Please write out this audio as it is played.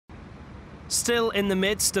Still in the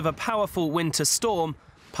midst of a powerful winter storm,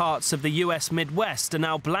 parts of the US Midwest are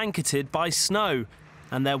now blanketed by snow,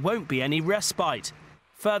 and there won't be any respite.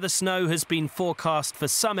 Further snow has been forecast for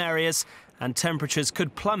some areas, and temperatures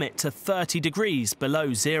could plummet to 30 degrees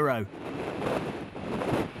below zero.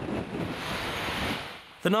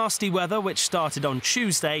 The nasty weather, which started on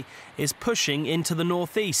Tuesday, is pushing into the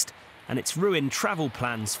northeast, and it's ruined travel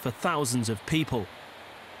plans for thousands of people.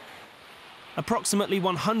 Approximately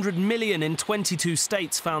 100 million in 22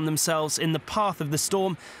 states found themselves in the path of the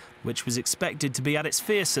storm, which was expected to be at its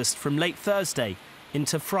fiercest from late Thursday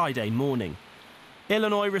into Friday morning.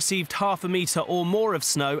 Illinois received half a metre or more of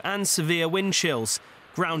snow and severe wind chills,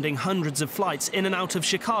 grounding hundreds of flights in and out of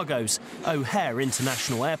Chicago's O'Hare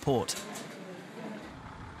International Airport.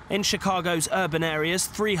 In Chicago's urban areas,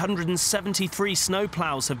 373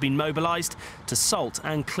 snowplows have been mobilised to salt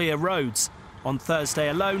and clear roads. On Thursday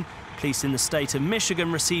alone, police in the state of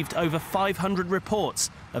Michigan received over 500 reports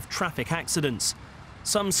of traffic accidents.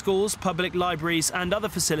 Some schools, public libraries and other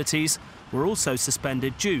facilities were also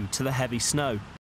suspended due to the heavy snow.